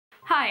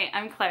Hi,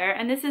 I'm Claire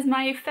and this is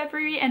my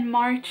February and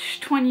March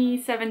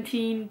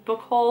 2017 book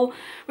haul,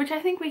 which I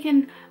think we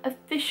can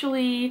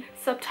officially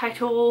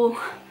subtitle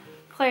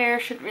Claire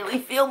should really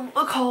film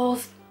book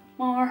hauls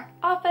more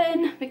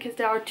often because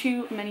there are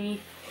too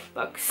many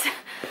books.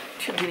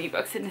 Too many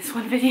books in this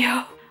one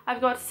video. I've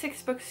got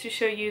 6 books to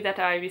show you that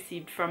I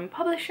received from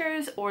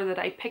publishers or that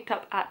I picked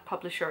up at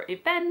publisher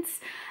events,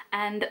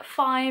 and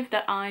 5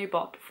 that I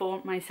bought for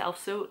myself.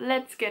 So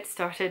let's get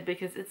started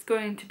because it's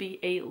going to be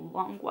a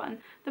long one.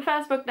 The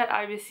first book that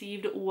I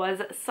received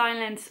was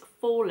Silence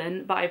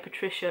Fallen by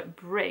Patricia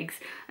Briggs,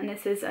 and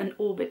this is an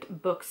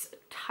Orbit Books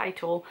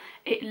title.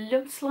 It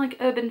looks like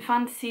urban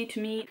fantasy to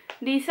me.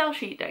 The sell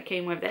sheet that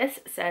came with this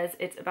says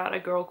it's about a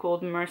girl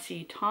called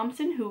Mercy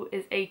Thompson who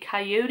is a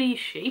coyote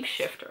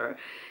shapeshifter,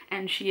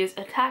 and she is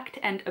attacked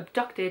and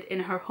abducted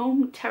in her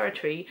home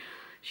territory.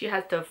 She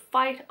has to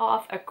fight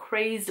off a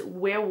crazed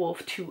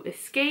werewolf to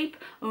escape,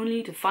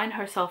 only to find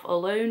herself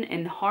alone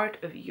in the heart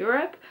of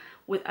Europe,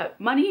 without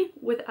money,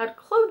 without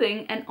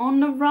clothing, and on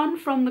the run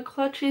from the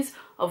clutches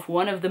of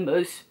one of the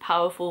most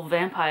powerful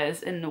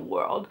vampires in the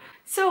world.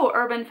 So,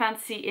 urban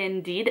fantasy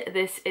indeed.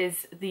 This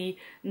is the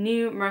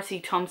new Mercy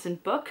Thompson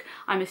book.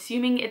 I'm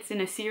assuming it's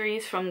in a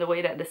series from the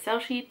way that the sell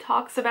sheet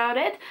talks about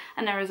it,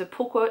 and there is a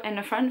pull quote in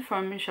the front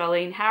from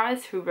Charlaine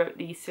Harris, who wrote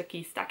the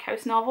Sookie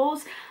Stackhouse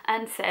novels,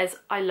 and says,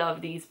 "I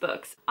love these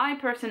books." I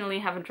personally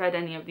haven't read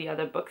any of the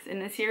other books in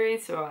the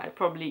series, so I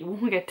probably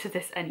won't get to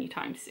this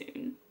anytime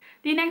soon.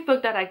 The next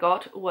book that I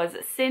got was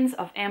Sins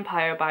of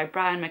Empire by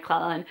Brian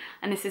McClellan,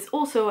 and this is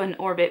also an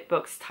Orbit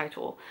Books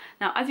title.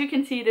 Now, as you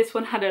can see, this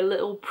one had a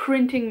little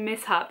printing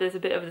mishap. There's a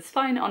bit of the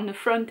spine on the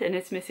front and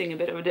it's missing a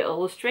bit of the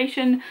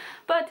illustration,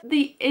 but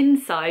the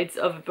insides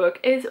of the book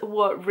is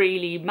what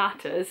really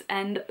matters,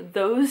 and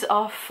those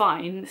are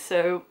fine,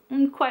 so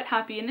I'm quite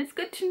happy. And it's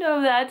good to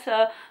know that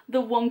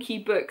the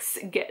wonky books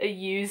get a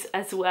use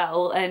as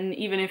well, and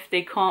even if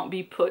they can't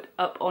be put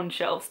up on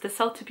shelves to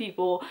sell to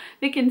people,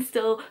 they can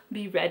still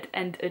be read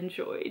and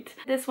enjoyed.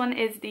 This one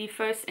is the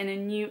first in a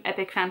new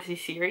epic fantasy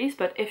series,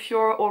 but if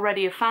you're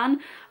already a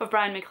fan of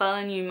Brian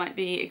McClellan, you might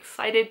be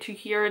excited to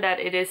hear that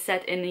it is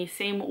set in the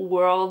same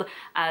world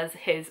as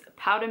his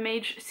Powder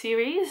Mage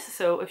series.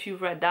 So if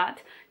you've read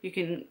that, you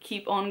can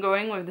keep on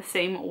going with the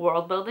same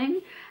world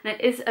building. And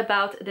it is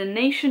about the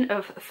nation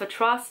of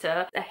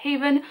Fatrasta, a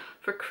haven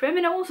for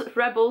criminals,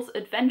 rebels,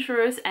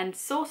 adventurers, and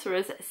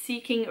sorcerers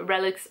seeking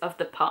relics of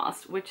the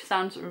past, which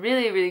sounds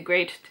really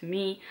great to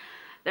me.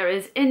 There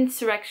is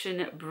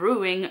insurrection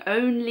brewing.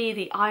 Only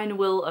the iron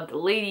will of the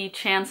Lady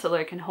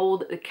Chancellor can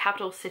hold the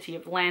capital city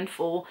of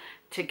Landfall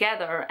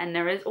together, and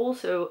there is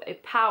also a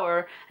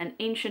power, an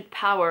ancient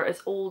power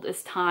as old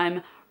as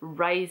time,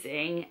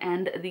 rising,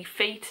 and the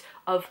fate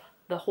of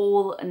the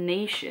whole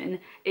nation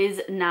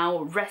is now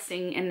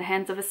resting in the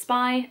hands of a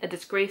spy, a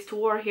disgraced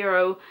war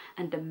hero,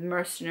 and a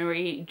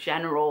mercenary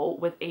general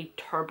with a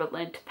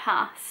turbulent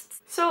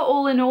past. So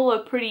all in all, a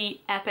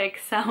pretty epic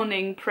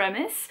sounding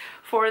premise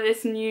for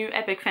this new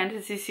epic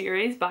fantasy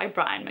series by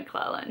Brian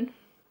McClellan.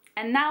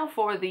 And now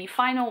for the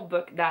final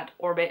book that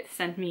Orbit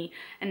sent me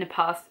in the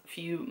past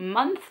few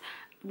months.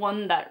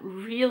 One that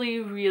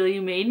really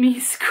made me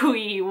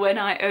squee when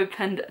I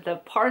opened the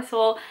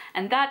parcel,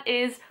 and that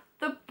is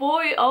The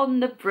Boy on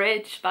the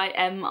Bridge by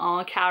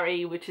M.R.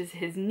 Carey, which is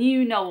his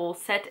new novel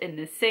set in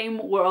the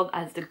same world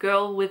as The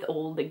Girl with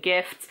All the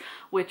Gifts,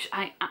 which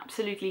I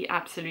absolutely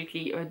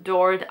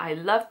adored. I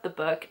loved the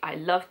book, I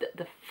loved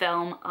the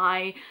film,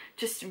 I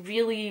just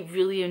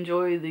really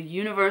enjoy the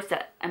universe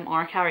that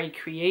M.R. Carey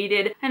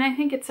created, and I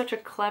think it's such a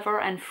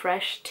clever and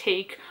fresh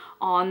take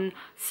on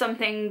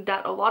something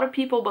that a lot of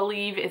people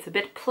believe is a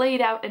bit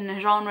played out in the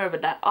genre,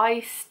 but that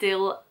I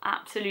still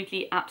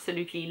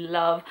absolutely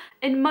love,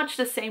 in much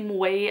the same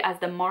way as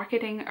the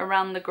marketing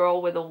around The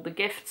Girl with All the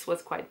Gifts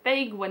was quite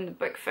vague when the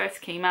book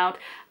first came out.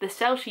 The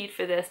sell sheet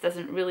for this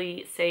doesn't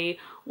really say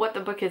what the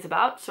book is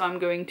about, so I'm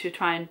going to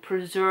try and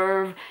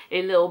preserve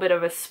a little bit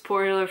of a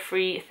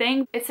spoiler-free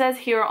thing. It says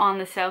here on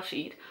the sell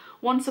sheet,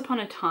 "Once upon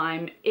a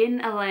time,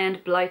 in a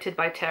land blighted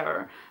by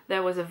terror,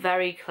 there was a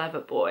very clever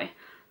boy.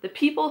 The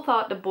people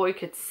thought the boy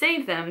could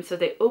save them, so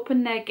they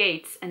opened their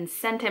gates and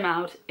sent him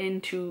out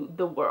into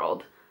the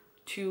world,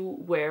 to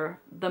where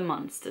the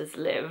monsters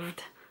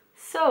lived."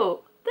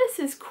 So this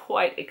is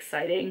quite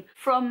exciting.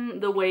 From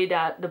the way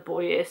that the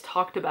boy is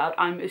talked about,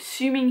 I'm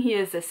assuming he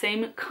is the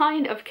same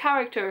kind of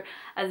character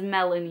as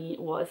Melanie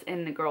was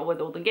in The Girl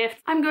with All the Gifts.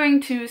 I'm going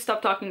to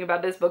stop talking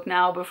about this book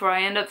now before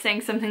I end up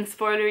saying something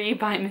spoilery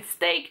by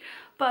mistake,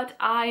 but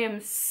I am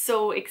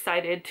so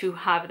excited to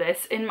have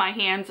this in my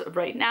hands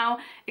right now.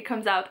 It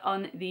comes out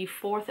on the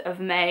 4th of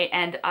May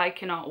and I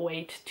cannot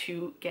wait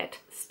to get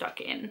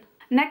stuck in.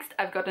 Next,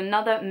 I've got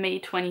another May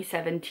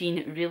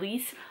 2017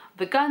 release,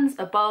 The Guns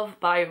Above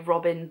by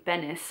Robin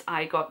Bennis.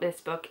 I got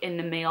this book in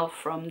the mail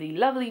from the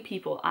lovely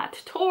people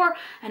at Tor,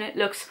 and it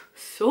looks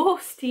so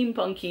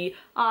steampunky.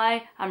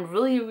 I am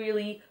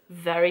really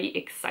very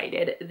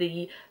excited.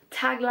 The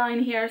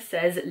tagline here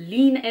says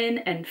 "Lean in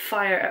and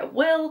fire at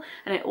will,"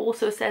 and it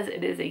also says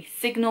it is a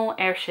signal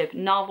airship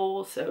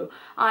novel, so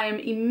I am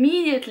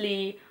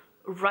immediately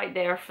right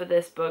there for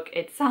this book.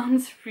 It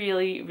sounds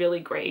really, really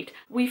great.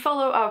 We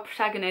follow our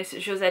protagonist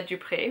Josette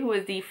Dupré, who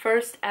is the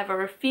first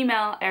ever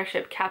female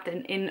airship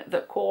captain in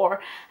the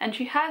Corps, and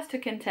she has to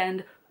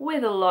contend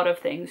with a lot of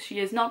things. She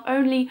is not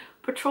only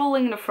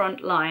patrolling the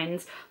front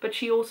lines, but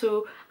she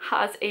also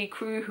has a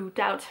crew who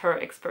doubts her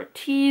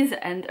expertise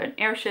and an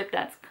airship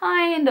that's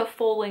kind of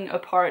falling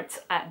apart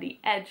at the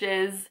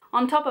edges.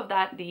 On top of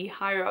that, the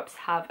higher-ups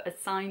have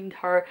assigned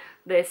her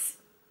this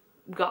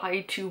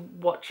guy to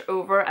watch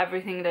over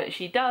everything that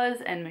she does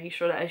and make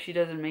sure that she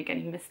doesn't make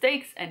any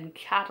mistakes and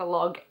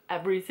catalog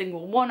every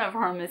single one of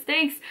her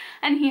mistakes,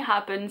 and he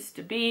happens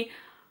to be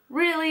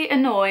really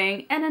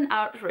annoying and an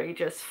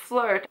outrageous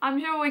flirt. I'm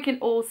sure we can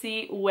all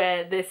see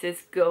where this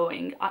is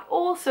going. I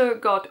also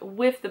got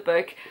with the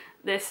book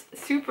this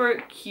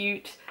super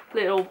cute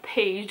little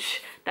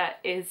page that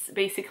is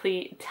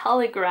basically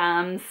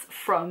telegrams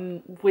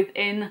from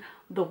within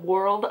the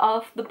world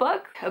of the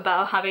book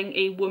about having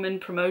a woman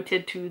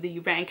promoted to the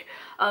rank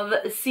of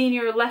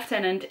senior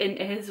lieutenant in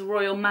His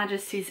Royal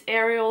Majesty's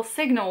Aerial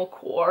Signal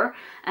Corps,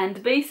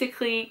 and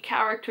basically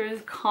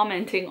characters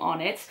commenting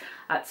on it.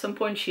 At some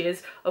point she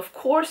is of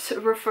course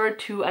referred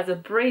to as a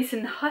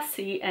brazen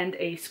hussy and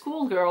a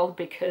schoolgirl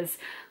because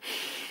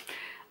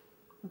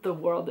the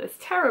world is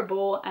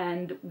terrible,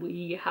 and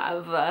we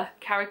have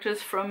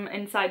characters from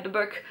inside the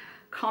book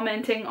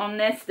commenting on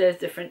this. There's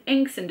different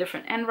inks and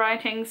different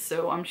handwritings,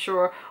 so I'm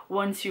sure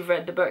once you've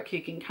read the book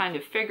you can kind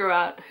of figure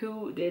out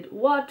who did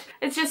what.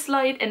 It's just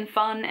light and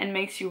fun and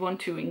makes you want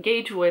to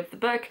engage with the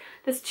book.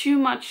 There's too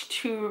much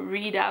to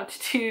read out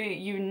to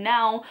you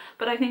now,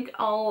 but I think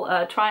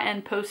I'll try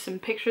and post some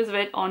pictures of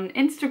it on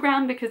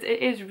Instagram because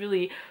it is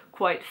really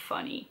quite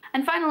funny.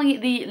 And finally,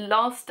 the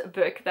last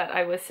book that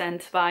I was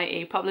sent by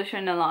a publisher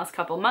in the last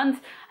couple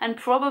months, and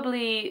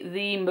probably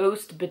the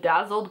most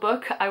bedazzled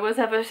book I was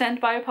ever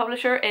sent by a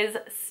publisher, is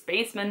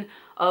Spaceman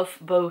of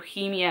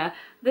Bohemia.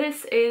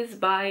 This is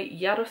by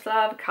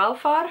Jaroslav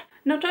Kalfar.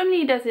 Not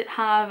only does it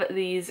have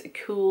these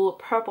cool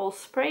purple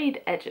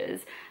sprayed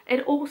edges,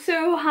 it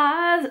also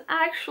has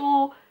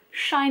actual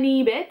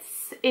shiny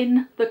bits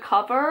in the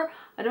cover.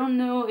 I don't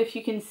know if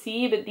you can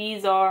see, but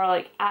these are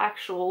like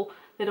actual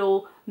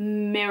little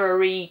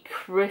mirrory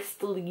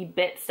crystally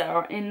bits that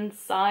are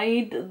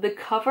inside the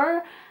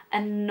cover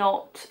and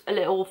not a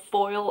little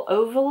foil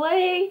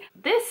overlay.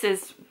 This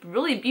is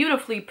really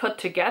beautifully put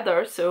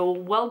together, so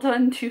well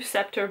done to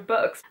Scepter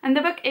Books. And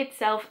the book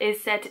itself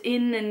is set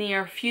in the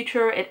near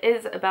future. It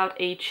is about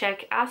a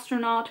Czech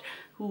astronaut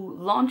who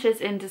launches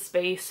into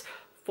space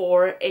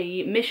for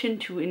a mission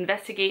to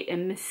investigate a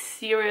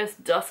mysterious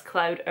dust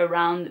cloud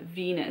around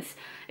Venus.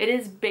 It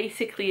is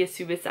basically a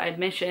suicide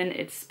mission.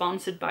 It's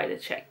sponsored by the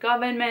Czech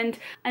government,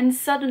 and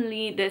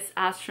suddenly this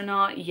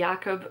astronaut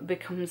Jakob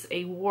becomes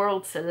a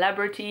world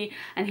celebrity,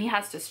 and he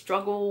has to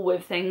struggle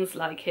with things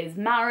like his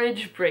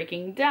marriage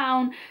breaking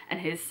down and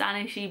his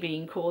sanity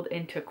being called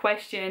into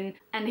question.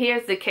 And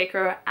here's the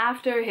kicker: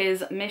 after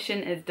his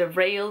mission is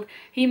derailed,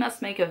 he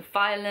must make a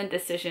violent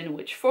decision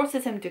which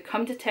forces him to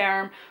come to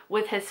terms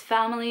with his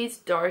family's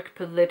dark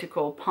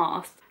political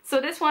past. So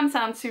this one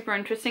sounds super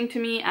interesting to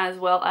me, as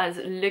well as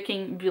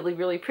looking really,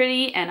 really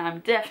pretty, and I'm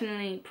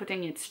definitely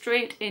putting it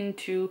straight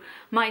into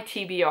my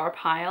TBR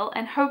pile,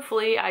 and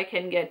hopefully I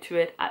can get to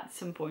it at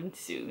some point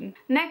soon.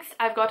 Next,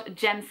 I've got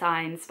Gem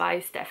Signs by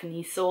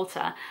Stephanie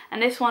Salter,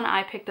 and this one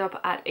I picked up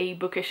at a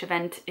Bookish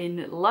event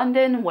in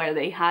London where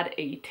they had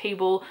a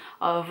table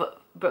of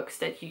books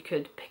that you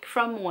could pick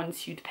from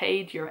once you'd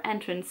paid your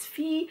entrance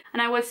fee,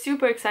 and I was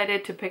super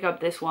excited to pick up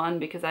this one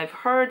because I've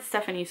heard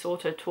Stephanie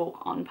Salter talk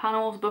on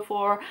panels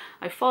before.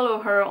 I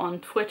follow her on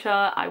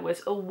Twitter. I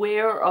was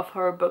aware of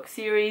her book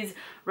series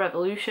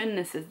Revolution.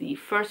 This is the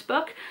first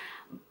book,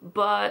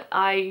 but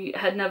I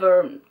had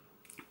never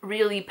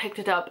really picked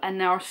it up,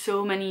 and there are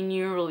so many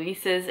new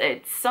releases.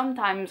 It's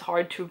sometimes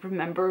hard to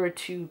remember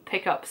to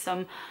pick up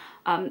some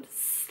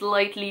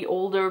slightly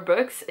older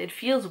books. It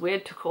feels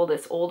weird to call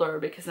this older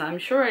because I'm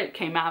sure it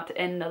came out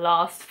in the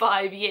last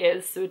 5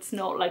 years, so it's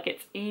not like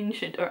it's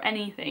ancient or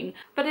anything,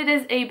 but it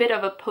is a bit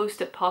of a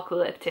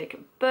post-apocalyptic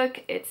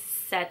book. It's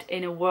set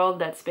in a world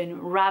that's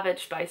been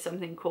ravaged by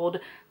something called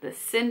the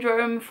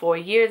syndrome for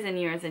years and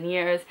years and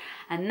years,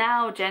 and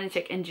now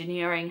genetic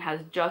engineering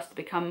has just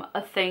become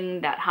a thing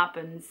that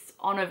happens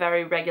on a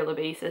very regular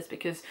basis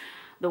because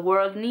the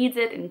world needs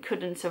it and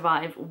couldn't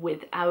survive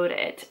without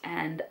it.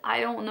 And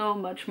I don't know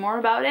much more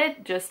about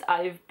it, just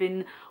I've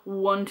been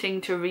wanting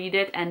to read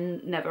it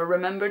and never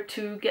remembered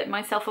to get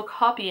myself a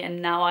copy,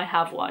 and now I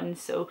have one,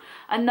 so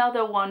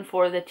another one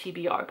for the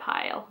TBR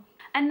pile.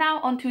 And now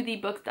onto the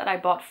books that I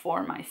bought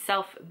for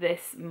myself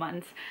this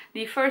month.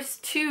 The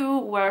first two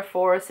were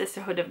for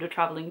Sisterhood of the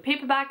Traveling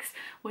Paperbacks,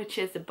 which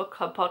is a book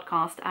club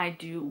podcast I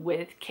do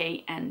with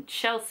Kay and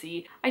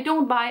Chelsea. I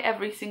don't buy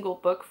every single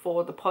book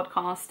for the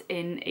podcast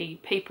in a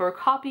paper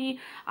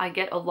copy. I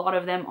get a lot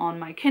of them on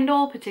my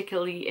Kindle,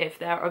 particularly if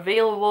they're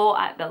available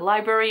at the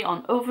library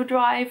on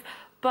Overdrive,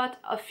 but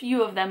a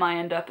few of them I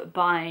end up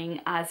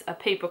buying as a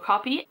paper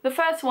copy. The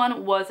first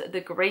one was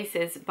The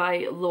Graces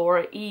by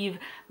Laura Eve.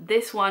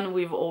 This one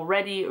we've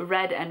already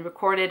read and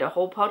recorded a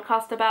whole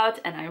podcast about,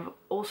 and I've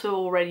also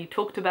already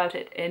talked about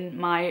it in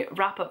my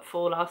wrap-up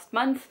for last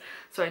month,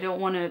 so I don't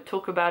want to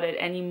talk about it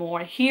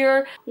anymore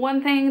here.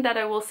 One thing that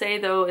I will say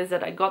though is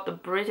that I got the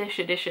British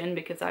edition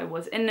because I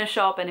was in the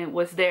shop and it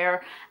was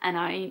there and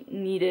I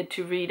needed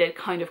to read it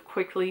kind of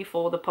quickly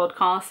for the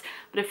podcast.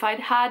 But if I'd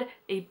had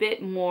a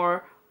bit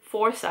more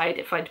foresight,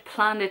 if I'd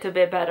planned it a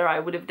bit better, I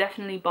would have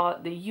definitely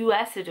bought the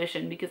US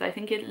edition because I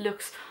think it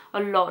looks a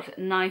lot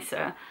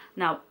nicer.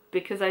 Now,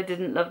 because I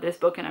didn't love this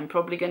book and I'm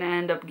probably going to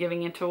end up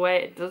giving it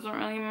away, it doesn't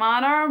really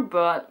matter,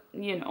 but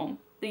you know,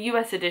 the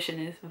US edition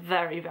is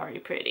very, very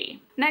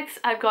pretty. Next,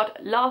 I've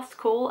got Last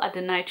Call at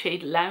the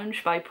Nightshade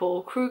Lounge by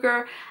Paul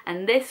Kruger,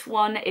 and this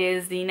one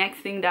is the next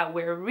thing that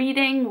we're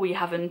reading. We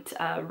haven't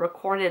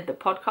recorded the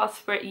podcast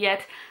for it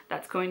yet.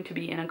 That's going to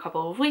be in a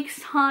couple of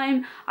weeks'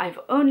 time. I've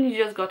only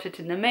just got it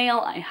in the mail.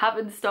 I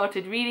haven't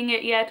started reading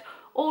it yet.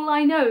 All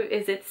I know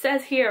is it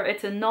says here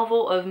it's a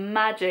novel of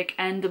magic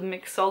and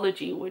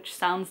mixology, which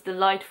sounds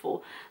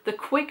delightful. The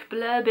quick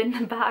blurb in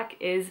the back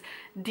is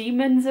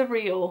demons are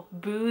real,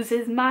 booze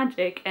is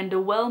magic, and a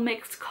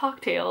well-mixed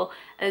cocktail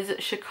is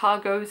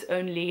Chicago's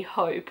only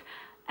hope.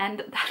 And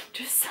that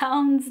just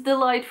sounds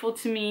delightful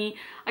to me.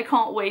 I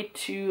can't wait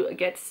to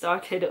get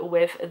started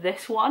with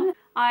this one.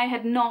 I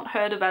had not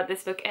heard about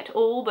this book at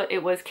all, but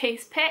it was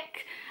Kay's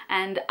pick.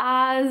 And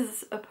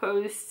as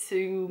opposed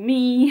to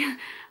me,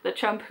 the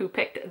chump who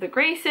picked The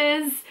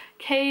Graces,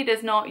 Kay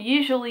does not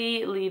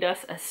usually lead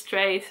us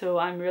astray, so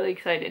I'm really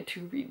excited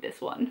to read this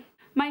one.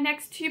 My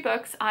next two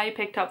books I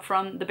picked up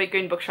from the Big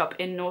Green Bookshop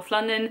in North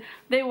London.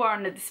 They were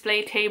on the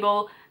display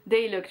table.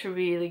 They looked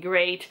really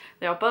great.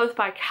 They are both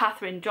by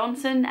Catherine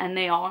Johnson and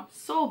they are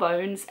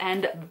Sawbones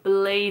and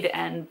Blade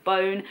and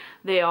Bone.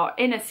 They are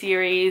in a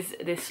series.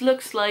 This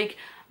looks like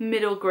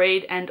middle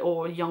grade and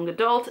or young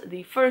adult.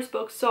 The first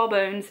book,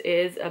 Sawbones,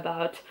 is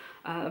about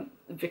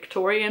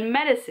Victorian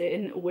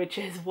medicine, which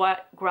is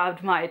what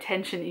grabbed my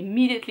attention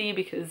immediately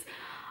because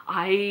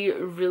I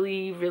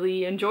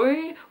really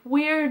enjoy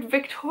weird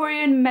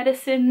Victorian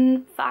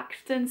medicine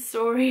facts and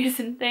stories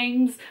and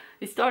things.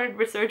 I started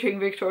researching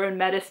Victorian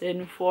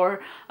medicine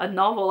for a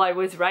novel I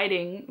was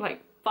writing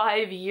like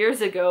 5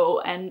 years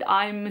ago and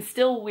I'm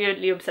still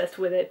weirdly obsessed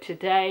with it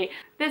today.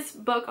 This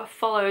book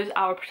follows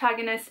our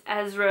protagonist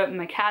Ezra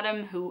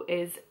McAdam, who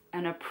is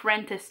an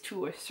apprentice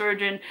to a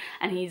surgeon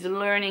and he's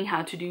learning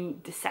how to do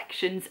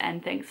dissections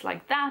and things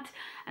like that.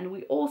 And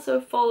we also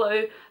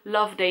follow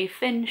Loveday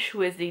Finch,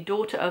 who is the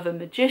daughter of a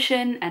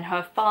magician and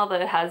her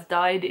father has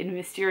died in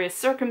mysterious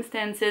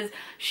circumstances.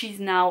 She's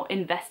now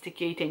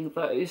investigating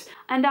those.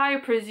 And I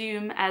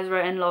presume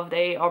Ezra and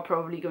Loveday are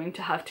probably going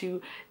to have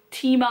to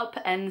team up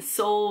and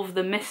solve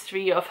the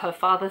mystery of her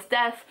father's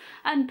death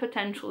and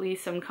potentially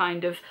some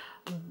kind of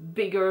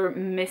bigger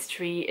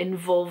mystery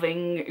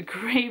involving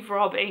grave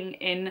robbing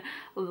in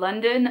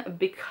London,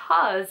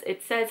 because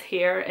it says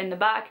here in the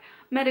back,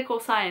 medical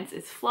science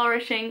is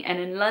flourishing and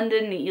in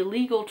London the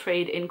illegal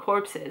trade in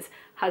corpses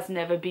has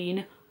never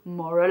been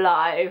more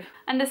alive.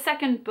 And the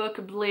second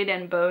book, Blade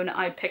and Bone,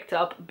 I picked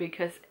up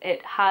because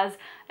it has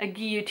a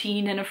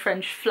guillotine and a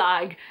French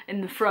flag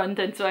in the front,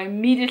 and so I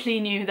immediately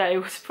knew that it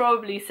was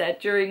probably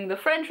set during the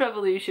French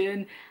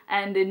Revolution.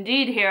 And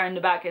indeed here in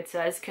the back it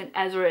says, can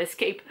Ezra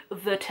escape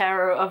the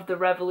terror of the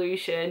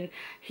revolution?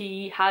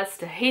 He has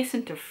to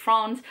hasten to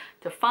France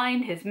to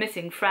find his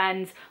missing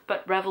friends,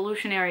 but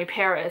revolutionary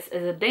Paris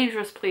is a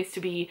dangerous place to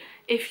be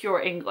if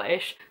you're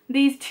English.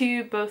 These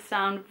two both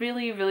sound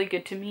really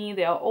good to me.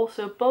 They are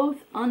also both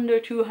under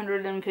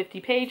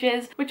 250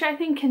 pages, which I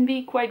think can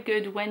be quite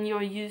good when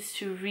you're used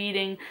to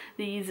reading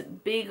these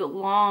big,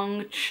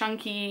 long,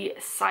 chunky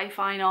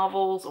sci-fi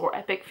novels or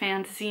epic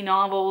fantasy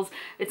novels.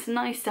 It's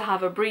nice to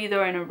have a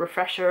breather and a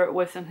refresher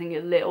with something a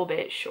little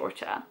bit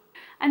shorter.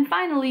 And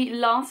finally,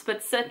 last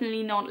but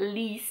certainly not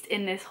least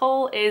in this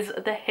haul, is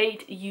The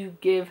Hate You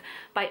Give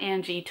by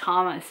Angie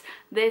Thomas.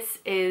 This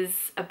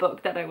is a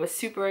book that I was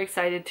super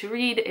excited to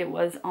read. It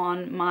was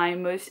on my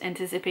most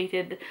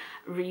anticipated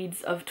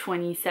reads of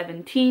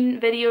 2017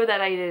 video that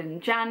I did in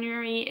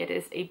January. It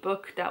is a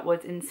book that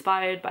was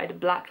inspired by the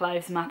Black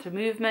Lives Matter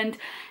movement.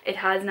 It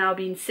has now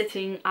been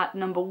sitting at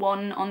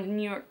 #1 on the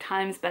New York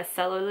Times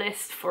bestseller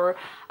list for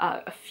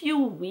a few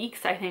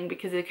weeks, I think,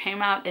 because it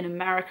came out in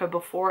America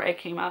before it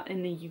came out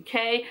in the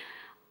UK.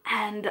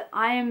 And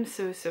I am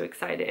so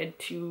excited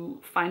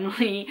to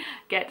finally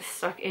get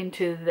stuck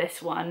into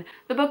this one.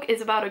 The book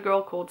is about a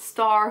girl called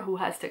Star who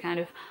has to kind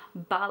of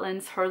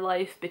balance her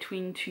life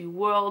between two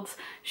worlds.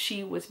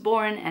 She was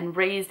born and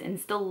raised and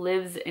still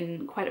lives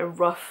in quite a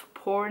rough,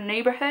 poor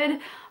neighborhood,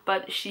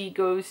 but she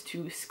goes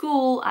to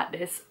school at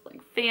this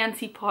like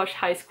fancy posh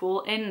high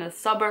school in the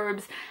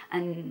suburbs,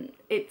 and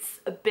it's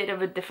a bit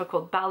of a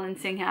difficult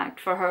balancing act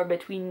for her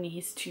between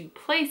these two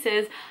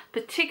places,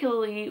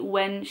 particularly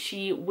when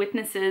she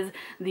witnesses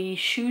the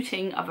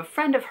shooting of a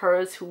friend of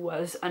hers who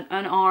was an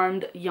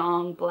unarmed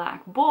young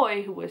black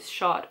boy who was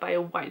shot by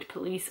a white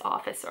police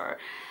officer.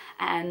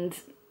 And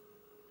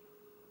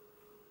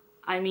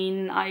I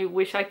mean, I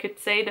wish I could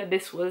say that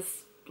this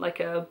was like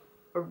a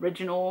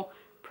original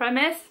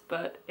premise,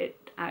 but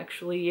it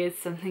actually is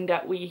something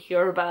that we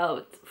hear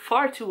about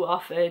far too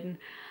often,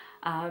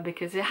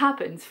 because it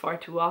happens far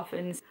too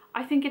often.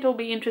 I think it'll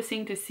be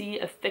interesting to see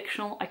a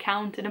fictional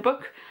account in a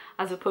book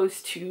as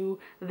opposed to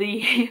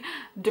the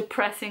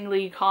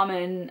depressingly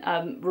common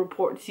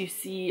reports you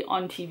see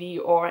on TV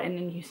or in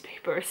the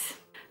newspapers.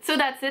 So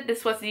that's it.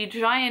 This was the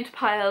giant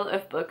pile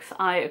of books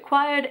I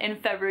acquired in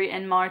February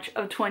and March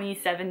of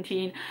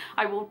 2017.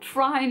 I will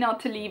try not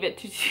to leave it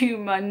to 2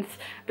 months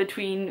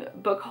between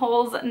book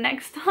hauls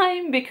next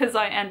time because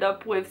I end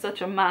up with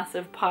such a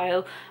massive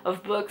pile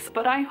of books.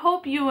 But I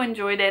hope you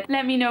enjoyed it.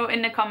 Let me know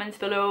in the comments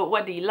below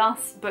what the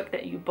last book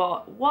that you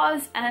bought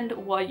was and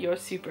why you're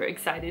super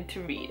excited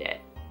to read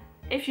it.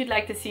 If you'd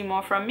like to see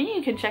more from me,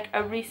 you can check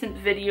a recent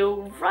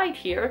video right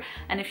here,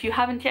 and if you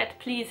haven't yet,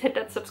 please hit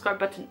that subscribe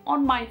button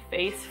on my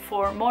face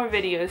for more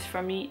videos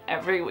from me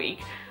every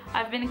week.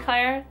 I've been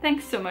Claire,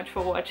 thanks so much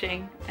for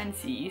watching, and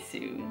see you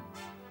soon.